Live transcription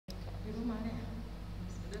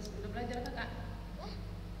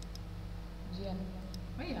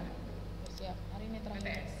Oh iya. Siap. Hari ini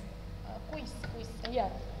terakhir. BTS. Kuis. Iya.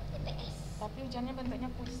 BTS. Tapi ujiannya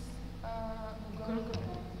bentuknya kuis. Google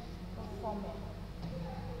Form ya.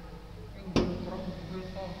 Google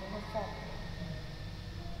Form.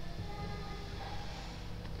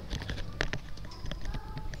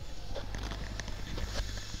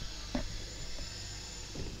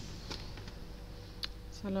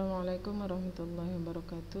 Assalamualaikum warahmatullahi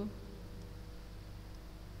wabarakatuh.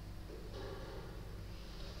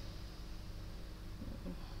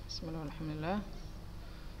 Bismillahirrahmanirrahim.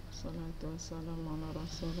 Salatu wassalamu ala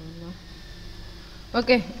Rasulullah.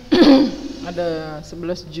 Oke. Ada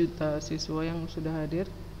 11 juta siswa yang sudah hadir.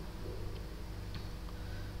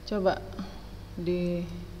 Coba di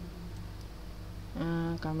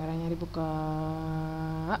kameranya dibuka.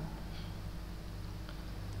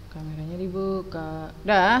 Kameranya dibuka.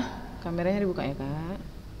 Dah, kameranya dibuka ya, Kak.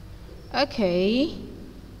 Oke.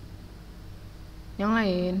 Yang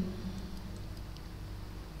lain.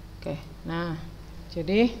 Oke. Nah,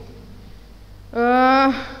 jadi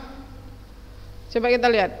coba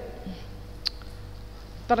kita lihat.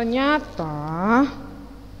 Ternyata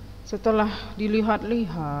setelah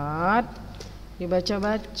dilihat-lihat,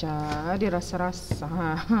 dibaca-baca,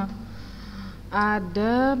 dirasa-rasa,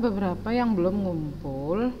 ada beberapa yang belum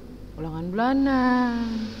ngumpul ulangan bulanan,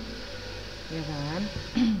 ya kan?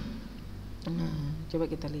 Nah, coba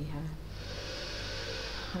kita lihat,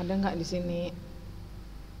 ada nggak di sini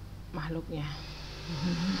makhluknya?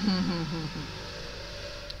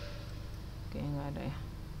 Oke, nggak ada ya.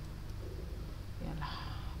 Yalah.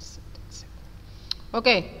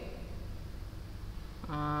 Oke.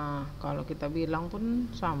 Kalau kita bilang pun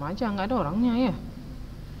sama aja, nggak ada orangnya ya.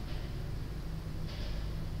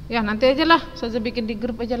 Ya nanti aja lah, saya bikin di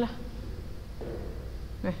grup aja lah.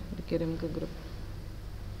 Dikirim ke grup.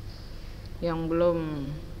 Yang belum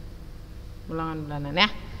ulangan bulanan ya.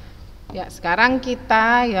 Ya sekarang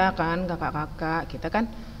kita ya kan kakak-kakak, kita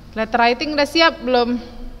kan letter writing udah siap belum?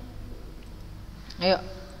 Ayo,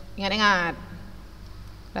 ingat-ingat.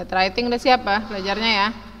 Letter writing udah siap belajarnya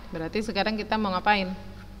ya. Berarti sekarang kita mau ngapain?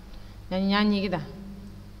 Nyanyi-nyanyi kita.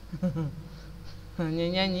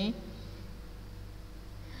 Nyanyi-nyanyi.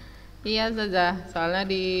 Iya saja, soalnya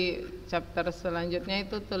di chapter selanjutnya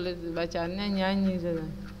itu tulis bacaannya nyanyi saja.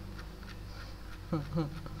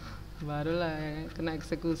 Barulah ya, kena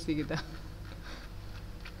eksekusi kita.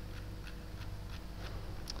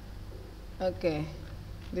 Oke.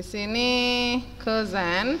 Di sini cause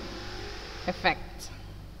and effect.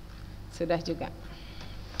 Sudah juga.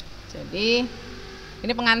 Jadi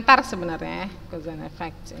ini pengantar sebenarnya, cause and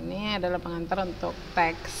effect. Ini adalah pengantar untuk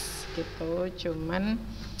teks gitu, cuman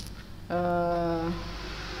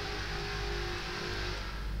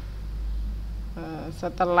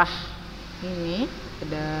setelah ini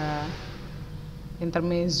ada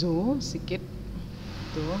intermezzo sedikit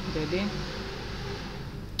tuh, jadi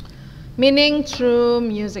meaning through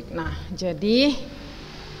music. Nah, jadi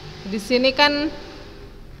di sini kan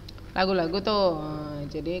lagu-lagu tuh.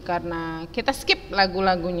 Jadi karena kita skip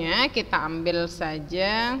lagu-lagunya, kita ambil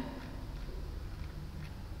saja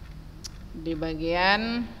di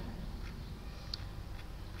bagian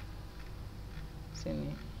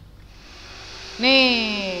sini.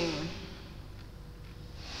 Nih,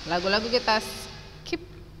 lagu-lagu kita skip,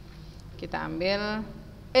 kita ambil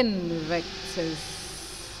Invictus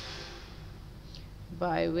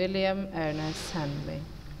by William Ernest Henley.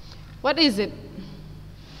 What is it?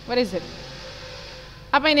 What is it?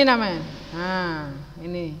 Apa ini namanya? Nah,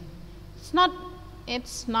 ini.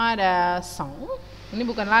 It's not a song. Ini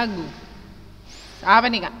bukan lagu.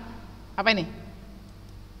 Apa nih, Kak? Apa ini?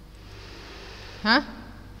 Hah?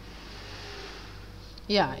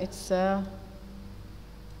 Yeah, it's a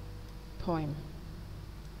poem.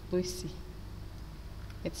 Puisi.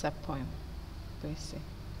 It's a poem. Puisi.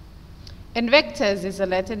 Invictus is a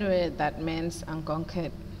Latin word that means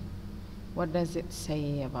unconquered. What does it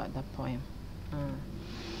say about the poem?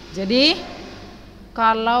 Jadi,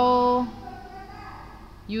 kalau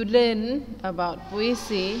you learn about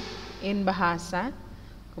puisi in bahasa,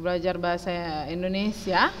 belajar bahasa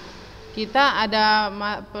Indonesia, kita ada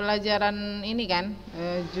pelajaran ini kan,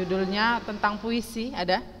 judulnya tentang puisi,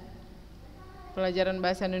 ada pelajaran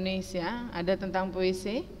bahasa Indonesia, ada tentang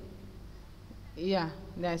puisi. Iya,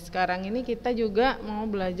 nah sekarang ini kita juga mau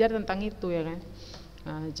belajar tentang itu ya kan.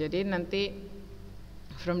 Jadi nanti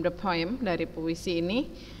from the poem, dari puisi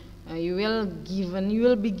ini, you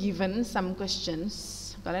will be given some questions.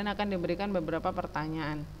 Kalian akan diberikan beberapa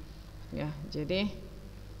pertanyaan. Ya, jadi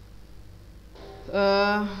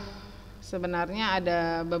sebenarnya ada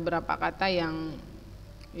beberapa kata yang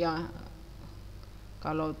ya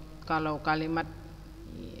kalau kalimat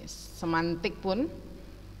semantik pun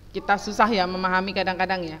kita susah ya memahami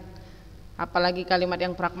kadang-kadang ya, apalagi kalimat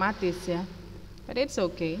yang pragmatis ya, but it's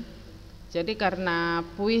okay. Jadi karena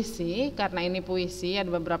ini puisi, ada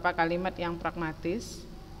beberapa kalimat yang pragmatis,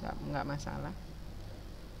 nggak masalah.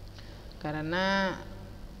 Karena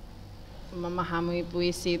memahami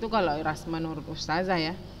puisi itu kalau menurut ustazah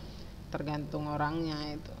ya, tergantung orangnya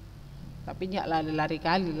itu. Tapi jangan lari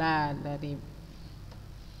kali lah dari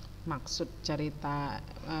maksud cerita,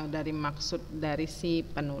 dari si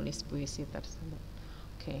penulis puisi tersebut.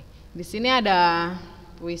 Oke, di sini ada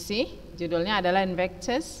puisi, judulnya adalah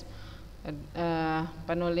Invectus.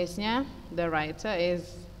 Penulisnya, the writer is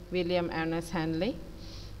William Ernest Henley.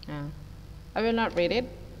 I will not read it,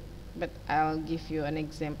 but I'll give you an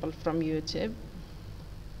example from YouTube.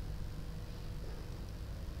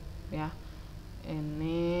 Ya,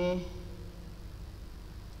 ini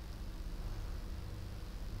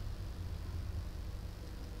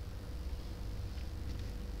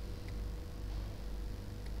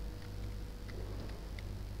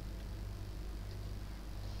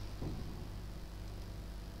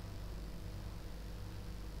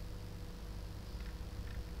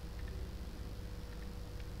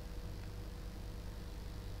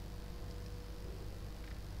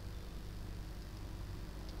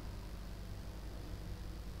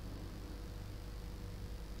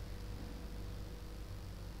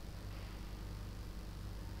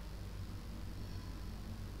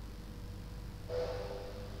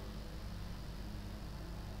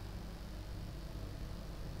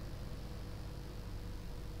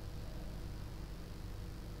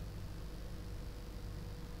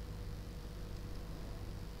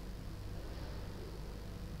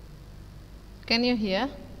can you hear?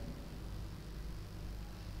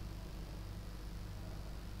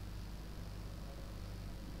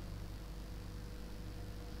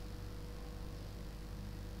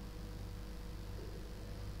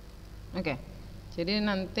 Oke, jadi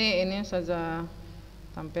nanti ini saja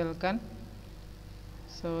tampilkan.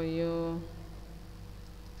 So you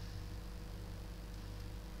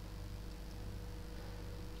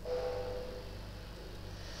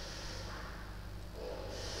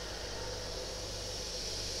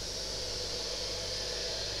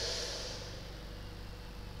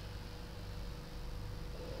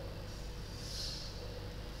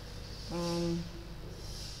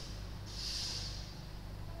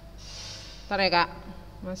Ntar ya kak,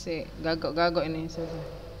 masih gagok-gagok ini susah.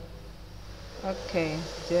 Oke,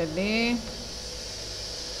 jadi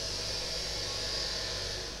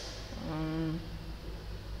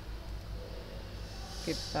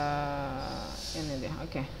kita ini dia.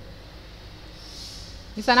 Oke,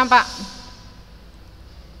 bisa nampak?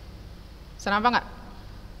 Bisa nampak nggak?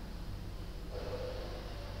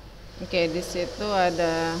 Oke, di situ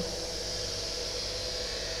ada.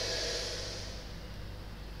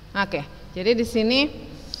 Oke, jadi di sini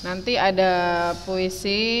nanti ada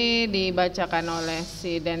puisi dibacakan oleh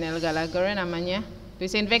si Daniel Gallagher namanya.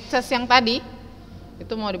 Puisi Invectus yang tadi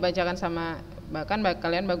itu mau dibacakan sama, bahkan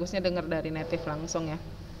kalian bagusnya dengar dari native langsung ya.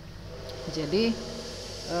 Jadi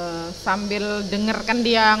sambil dengarkan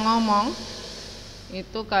dia ngomong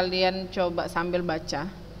itu kalian coba sambil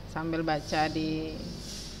baca di.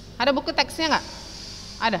 Ada buku teksnya nggak?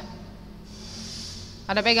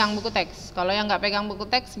 Ada pegang buku teks. Kalau yang nggak pegang buku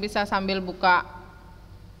teks bisa sambil buka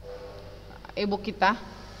e-book kita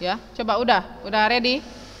ya. Coba udah ready?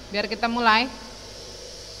 Biar kita mulai.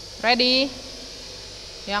 Ready?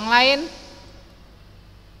 Yang lain?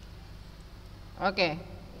 Oke.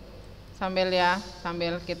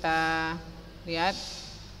 Sambil kita lihat,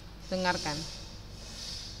 dengarkan.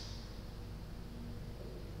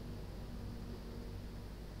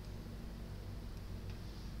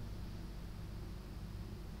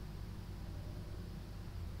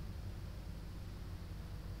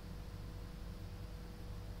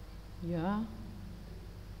 Ya,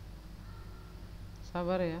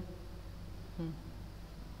 sabar ya.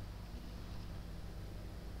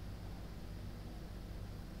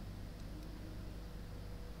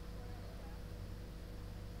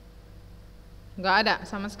 Nggak ada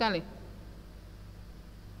sama sekali.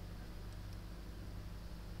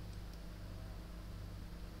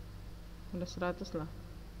 Udah 100 lah.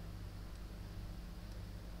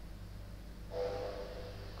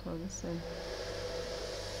 Kalau bisa.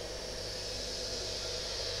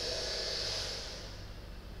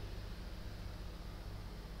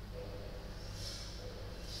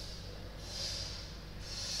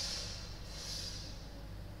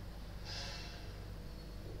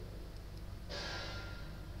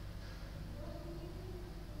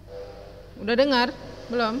 Udah dengar?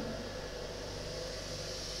 Belum?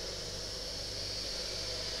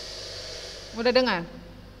 Udah dengar?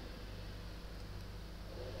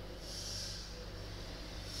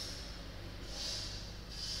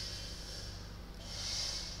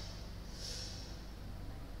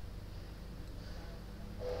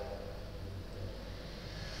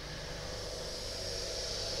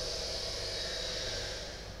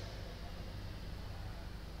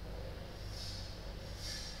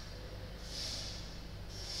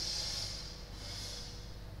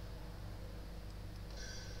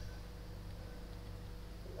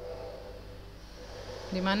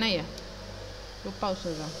 Di mana ya? Lupa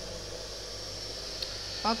Ustazah.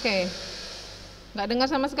 Oke. Nggak dengar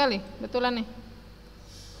sama sekali, betulan nih.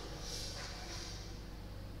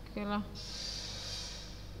 Oke lah.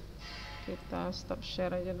 Kita stop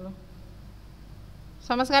share aja dulu.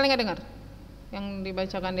 Sama sekali nggak dengar yang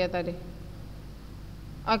dibacakan dia tadi.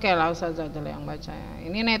 Oke lah, Ustazah aja yang baca ya.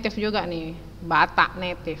 Ini native juga nih, Batak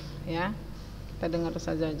native ya. Kita dengar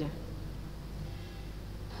saja aja.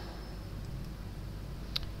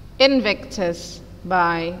 Invictus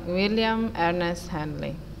by William Ernest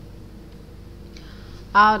Henley.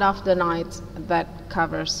 Out of the night that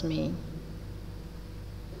covers me,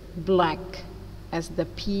 black as the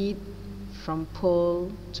peat from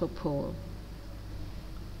pole to pole,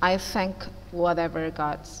 I thank whatever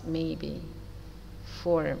gods may be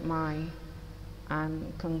for my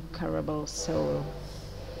unconquerable soul.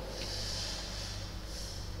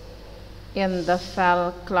 In the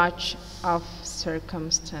fell clutch of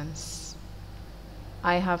circumstance,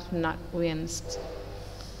 I have not winced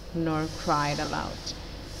nor cried aloud.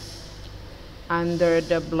 Under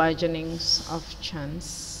the bludgeonings of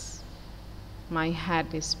chance, my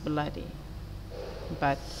head is bloody,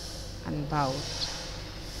 but unbowed.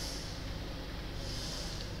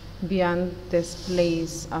 Beyond this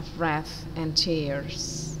place of wrath and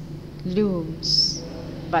tears looms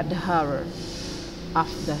but the horror of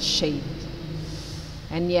the shade,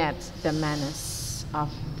 and yet the menace of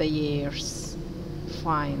the years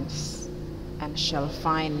finds and shall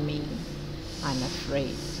find me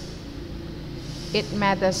unafraid. It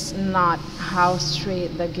matters not how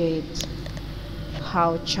straight the gate,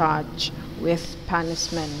 how charged with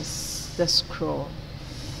punishments the scroll.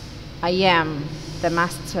 I am the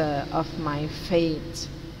master of my fate.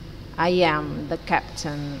 I am the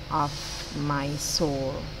captain of my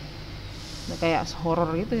soul. Kayak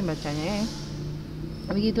horor gitu bacanya ya.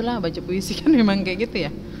 Tapi gitulah, baca puisi kan memang kayak gitu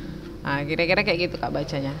ya. Nah, kira-kira kayak gitu Kak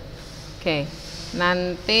bacanya. Oke.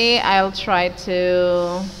 Nanti I'll try to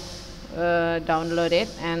download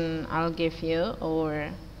it and I'll give you,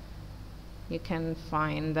 or you can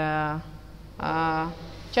find the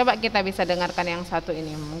coba kita bisa dengarkan yang satu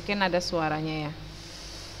ini. Mungkin ada suaranya ya.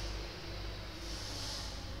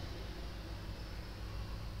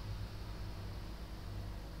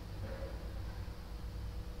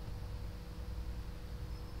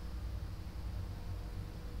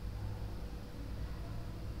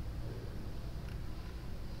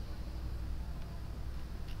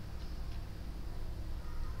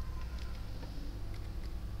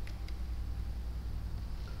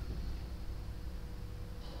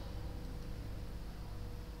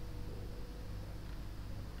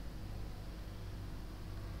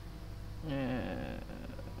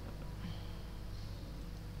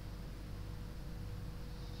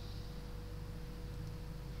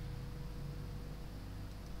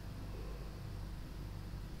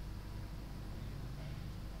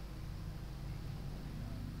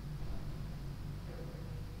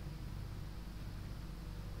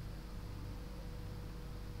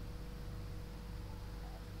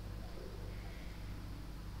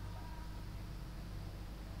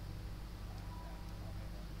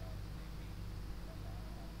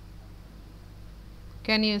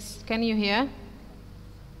 Can you hear?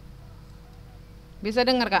 Bisa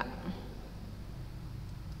dengar Kak?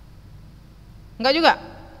 Enggak juga?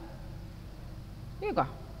 Iya kah?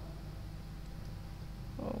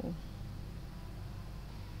 Oh.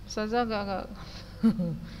 Ustazah agak.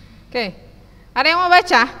 Oke. Ada yang mau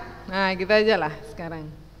baca? Nah, gitu aja lah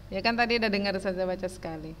sekarang. Ya kan tadi udah dengar Ustazah baca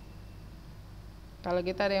sekali. Kalau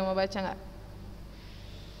kita ada yang mau baca nggak?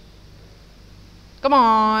 Come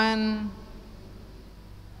on.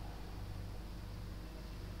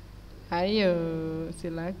 Ayo,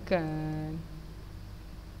 silakan.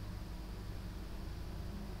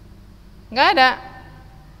 Nggak ada.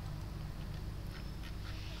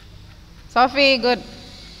 Sophie, good.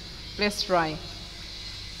 Please try.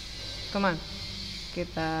 Come on.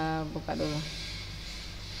 Kita buka dulu.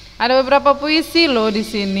 Ada beberapa puisi loh di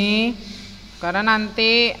sini. Karena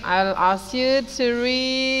nanti I'll ask you to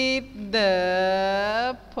read the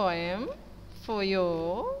poem for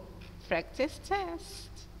your practice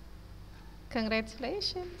test.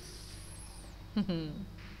 Congratulations.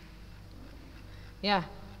 Ya,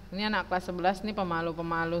 ini anak kelas 11 nih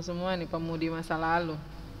pemalu-pemalu semua nih, pemudi masa lalu.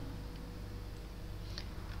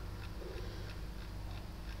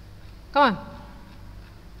 Come on.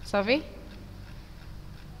 Sophie?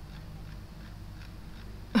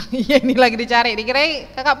 Iya, ini lagi dicari,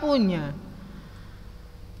 dikira kakak punya.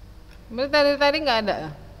 Berarti tadi nggak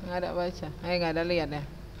ada baca, nggak ada lihat ya.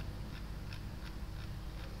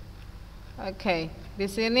 Oke, di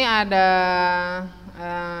sini ada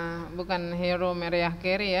bukan hero Mariah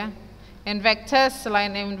Carey ya. Invectors,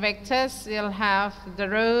 selain invectors, you'll have the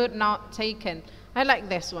road not taken. I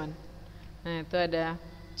like this one. Nah, itu ada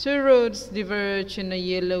two roads diverge in a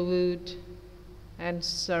yellow wood, and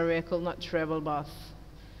sorry I could not travel both.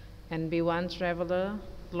 And be one traveler,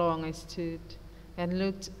 long I stood, and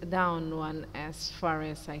looked down one as far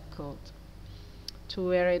as I could, to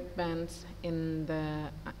where it bends in the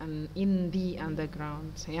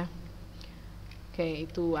underground. Ya. Oke,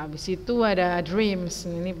 itu abis itu ada dreams.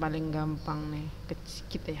 Ini paling gampang nih,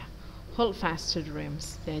 kita ya. Hold fast to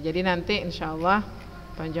dreams. Ya, jadi nanti insya Allah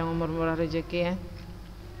panjang umur murah rezeki ya.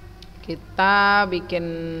 Kita bikin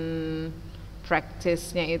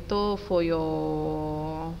practice-nya itu for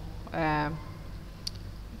your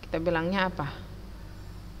kita bilangnya apa?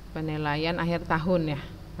 Penilaian akhir tahun ya.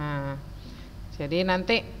 Nah, jadi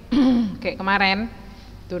nanti kayak kemarin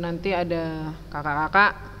tuh nanti ada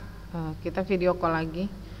kakak-kakak kita video call lagi.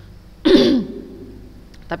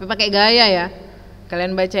 Tapi pakai gaya ya.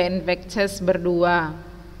 Kalian baca invectors berdua.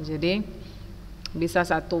 Jadi bisa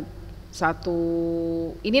satu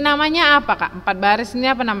ini namanya apa Kak? 4 baris ini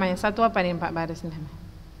apa namanya? Satu apa nih 4 baris ini namanya?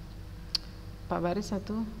 4 baris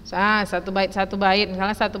satu bait.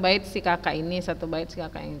 Misalnya satu bait si kakak ini, satu bait si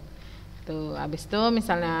kakak ini. Tuh, habis itu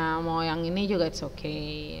misalnya mau yang ini juga it's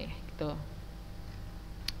okay gitu.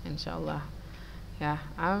 Insyaallah. Ya,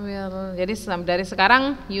 I will. Jadi dari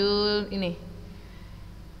sekarang you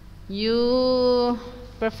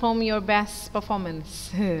perform your best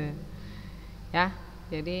performance. Ya,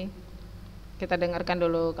 jadi kita dengarkan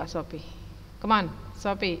dulu Kak Sophie. Come on,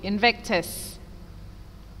 Sophie, invectors.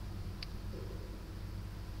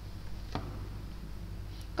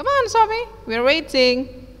 Come on, Sophie, we're waiting.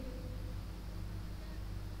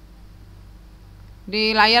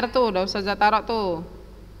 Di layar tuh, udah usah taruh tuh.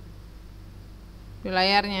 Di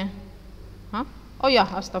layarnya. Hah? Oh ya,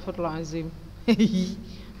 astagfirullahaladzim.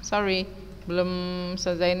 Sorry, belum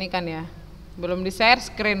selesai ini kan ya. Belum di share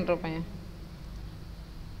screen rupanya.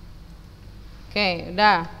 Oke,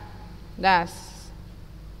 udah. Das.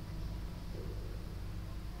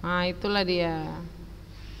 Nah, itulah dia.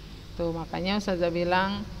 Tuh, makanya Ustazah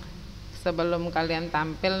bilang sebelum kalian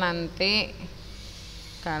tampil nanti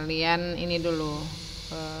kalian ini dulu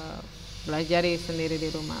belajari sendiri di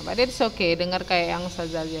rumah. But it's okay, dengar kayak yang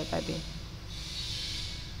Ustazah lihat tadi.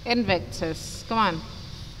 Invectors, come on.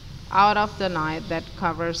 Out of the night that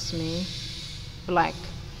covers me, black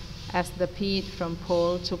as the peat from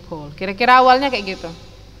pole to pole. Kira-kira awalnya kayak gitu.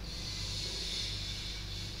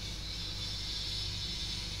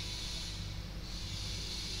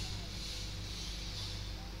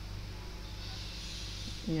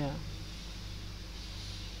 Ya. Yeah.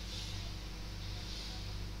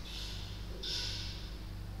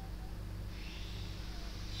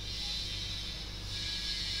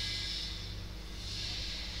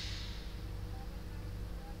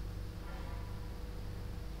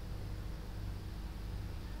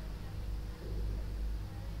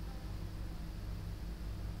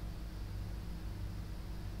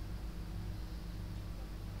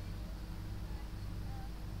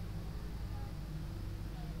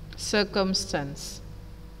 Circumstance.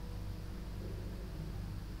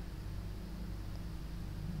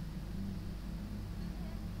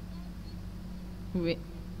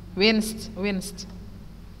 Winced.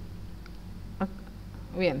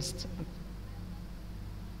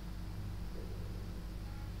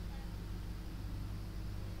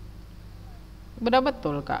 Benar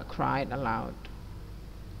betul Kak, cried aloud.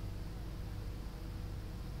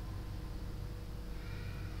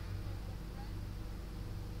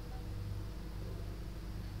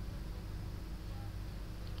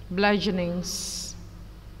 Bludgeonings.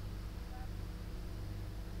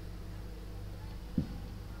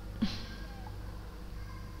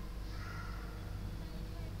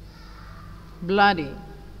 Bloody.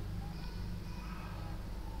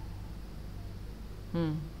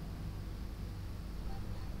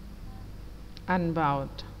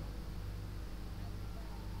 Unbowed.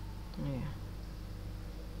 Yeah.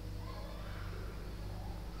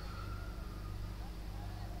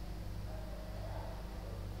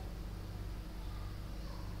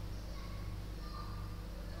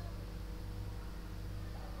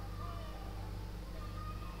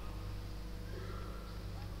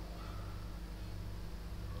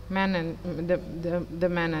 Man, the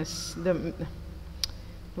menace,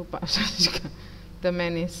 lupa juga, the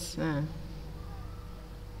menace.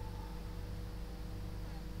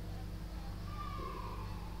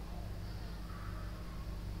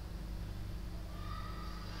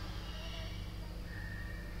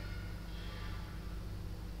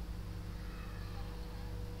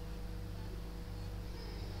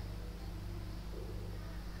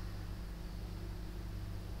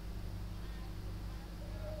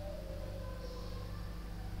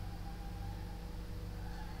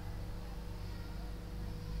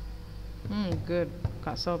 Good,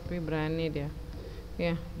 Kak Sophie berani dia.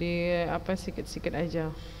 Ya, di apa sikit-sikit aja.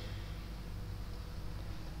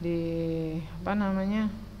 Di apa namanya?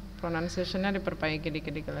 Pronunciation-nya diperbaiki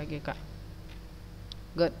dikit-dikit lagi, Kak.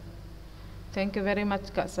 Good. Thank you very much,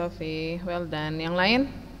 Kak Sophie. Well done. Yang lain?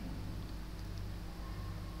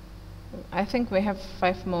 I think we have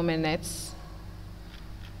 5 more minutes.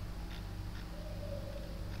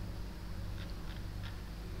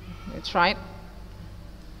 It's right.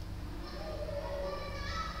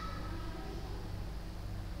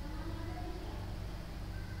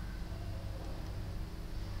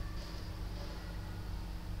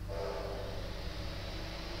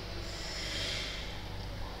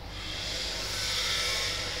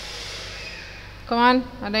 Come on,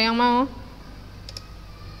 ada yang mau?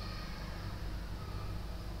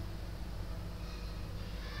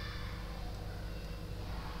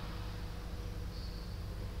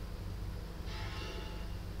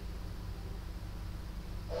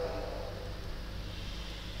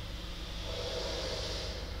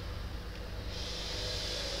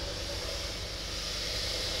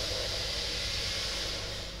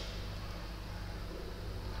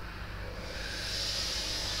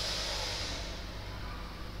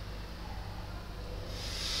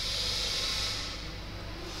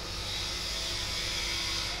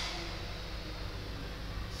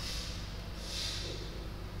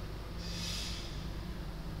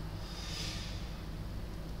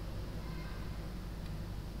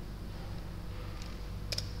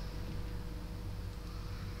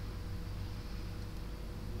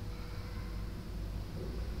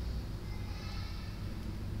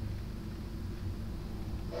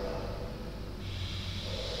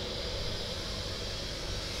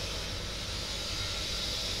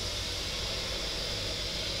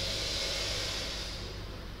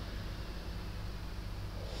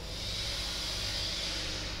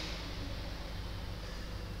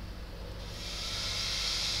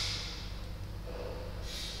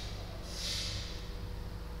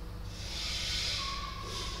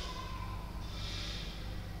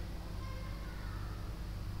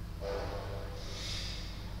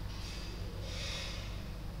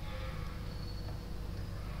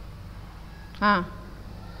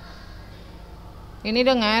 Ini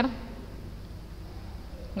dengar?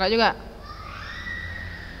 Enggak juga?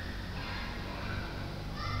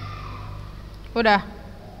 Udah?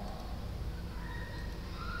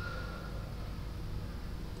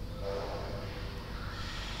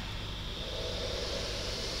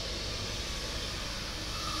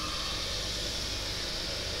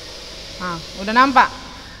 Udah nampak?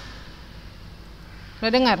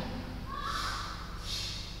 Udah dengar?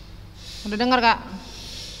 Udah dengar, Kak?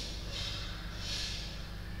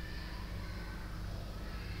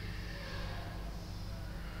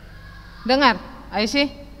 Dengar? Aisyah?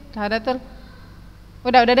 Tahadatul?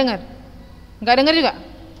 Udah dengar? Enggak dengar juga?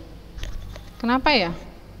 Kenapa ya?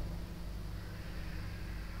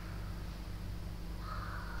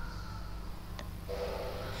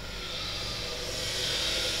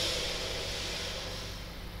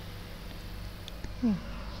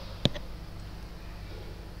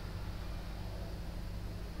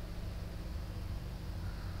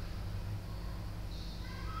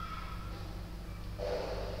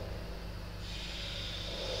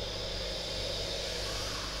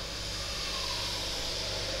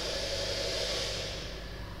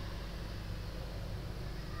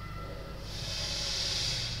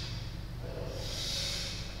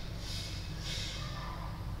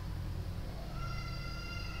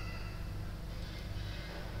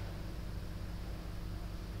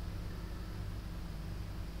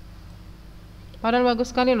 Padahal bagus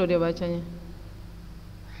sekali loh dia bacanya.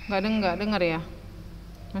 Nggak dengar ya?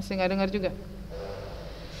 Masih nggak dengar juga?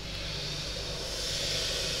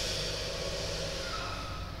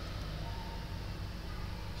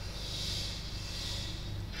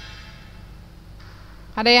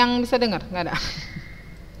 Ada yang bisa dengar? Nggak ada.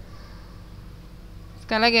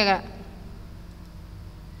 Sekali lagi ya, Kak.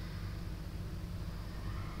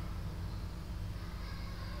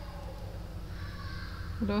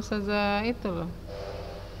 Udah Ustazah itu loh.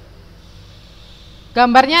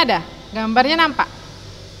 Gambarnya ada? Gambarnya nampak?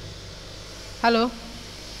 Halo?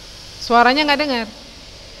 Suaranya nggak dengar?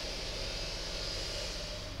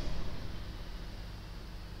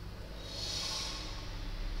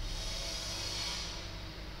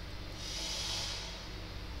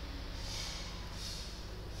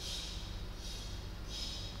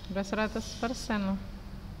 Udah 100% loh.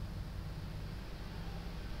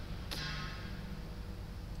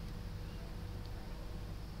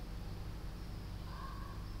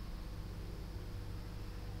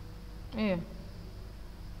 Iya.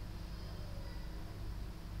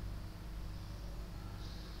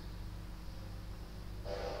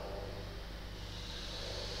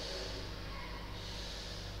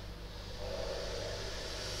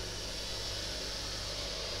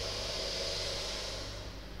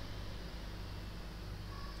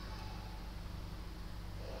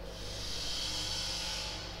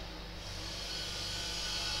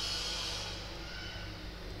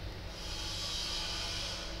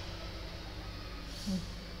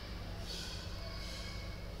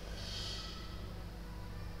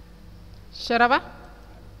 Share apa?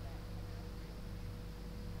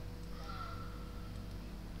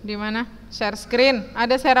 Di mana? Share screen.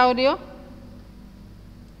 Ada share audio?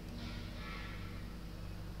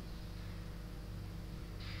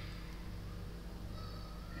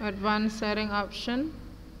 Advanced sharing option.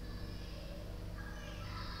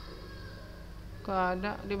 Kok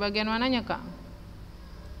ada di bagian mananya, Kak?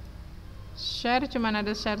 Share cuman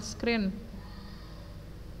ada share screen.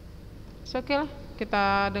 Oke lah,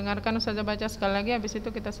 kita dengarkan Ustazah baca sekali lagi, habis itu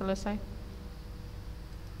kita selesai.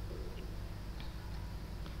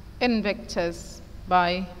 Invictus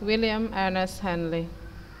by William Ernest Henley.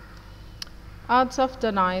 Out of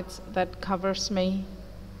the night that covers me,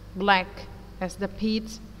 black as the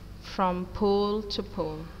pit from pole to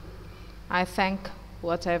pole, I thank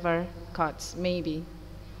whatever gods may be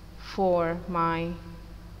for my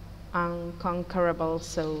unconquerable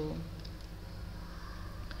soul.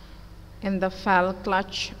 In the fell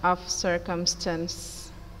clutch of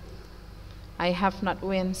circumstance, I have not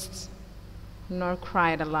winced nor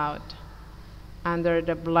cried aloud under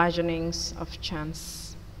the bludgeonings of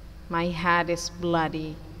chance. My head is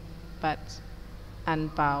bloody, but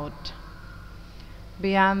unbowed.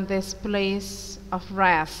 Beyond this place of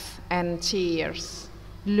wrath and tears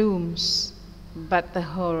looms but the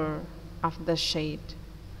horror of the shade,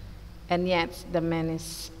 and yet the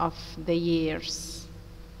menace of the years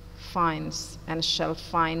finds and shall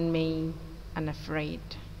find me unafraid.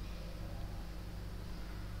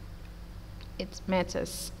 It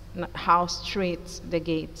matters not how straight the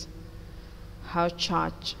gate, how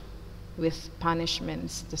charged with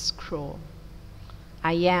punishments the scroll.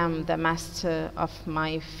 I am the master of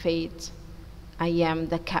my fate, I am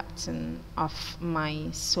the captain of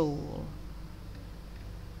my soul.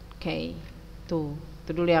 Okay, itu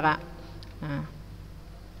dulu ya Kak. Nah.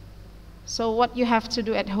 So what you have to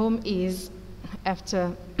do at home is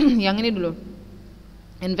after yang ini dulu,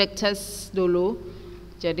 Invictus dulu.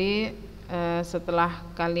 Jadi setelah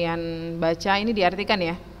kalian baca ini diartikan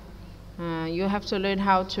ya. You have to learn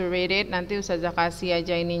how to read it. Nanti Ustazah kasih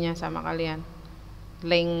aja ininya sama kalian,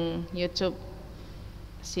 link YouTube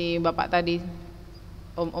si bapak tadi,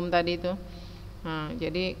 om tadi itu.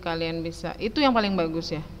 Jadi kalian bisa. Itu yang paling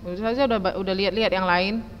bagus ya. Ustazah udah lihat-lihat yang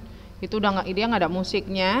lain. Itu udah dia nggak ada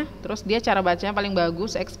musiknya, terus dia cara bacanya paling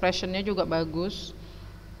bagus, expressionnya juga bagus,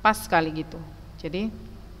 pas sekali gitu. Jadi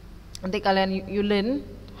nanti kalian you learn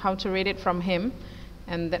how to read it from him,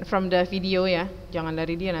 and then from the video ya, jangan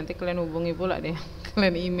dari dia, nanti kalian hubungi pula dia,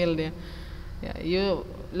 kalian email dia. You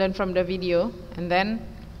learn from the video, and then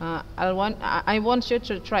I want you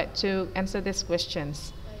to try to answer these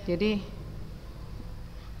questions. Jadi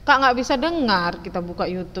Kak nggak bisa dengar, kita buka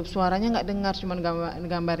YouTube suaranya nggak dengar, cuman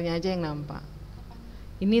gambarnya aja yang nampak.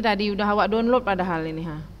 Ini tadi udah awak download padahal ini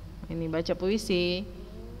ini baca puisi,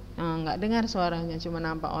 nggak dengar suaranya, cuma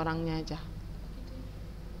nampak orangnya aja.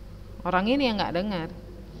 Orang ini yang nggak dengar.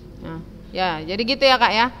 Ya jadi gitu ya Kak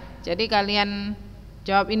ya. Jadi kalian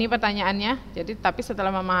jawab ini pertanyaannya. Jadi tapi setelah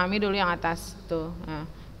memahami dulu yang atas tuh.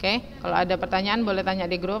 Oke, kalau ada pertanyaan boleh tanya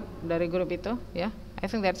di grup, dari grup itu ya. I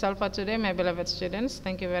think that's all for today, my beloved students.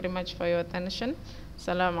 Thank you very much for your attention.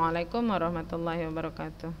 Assalamualaikum warahmatullahi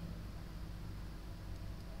wabarakatuh.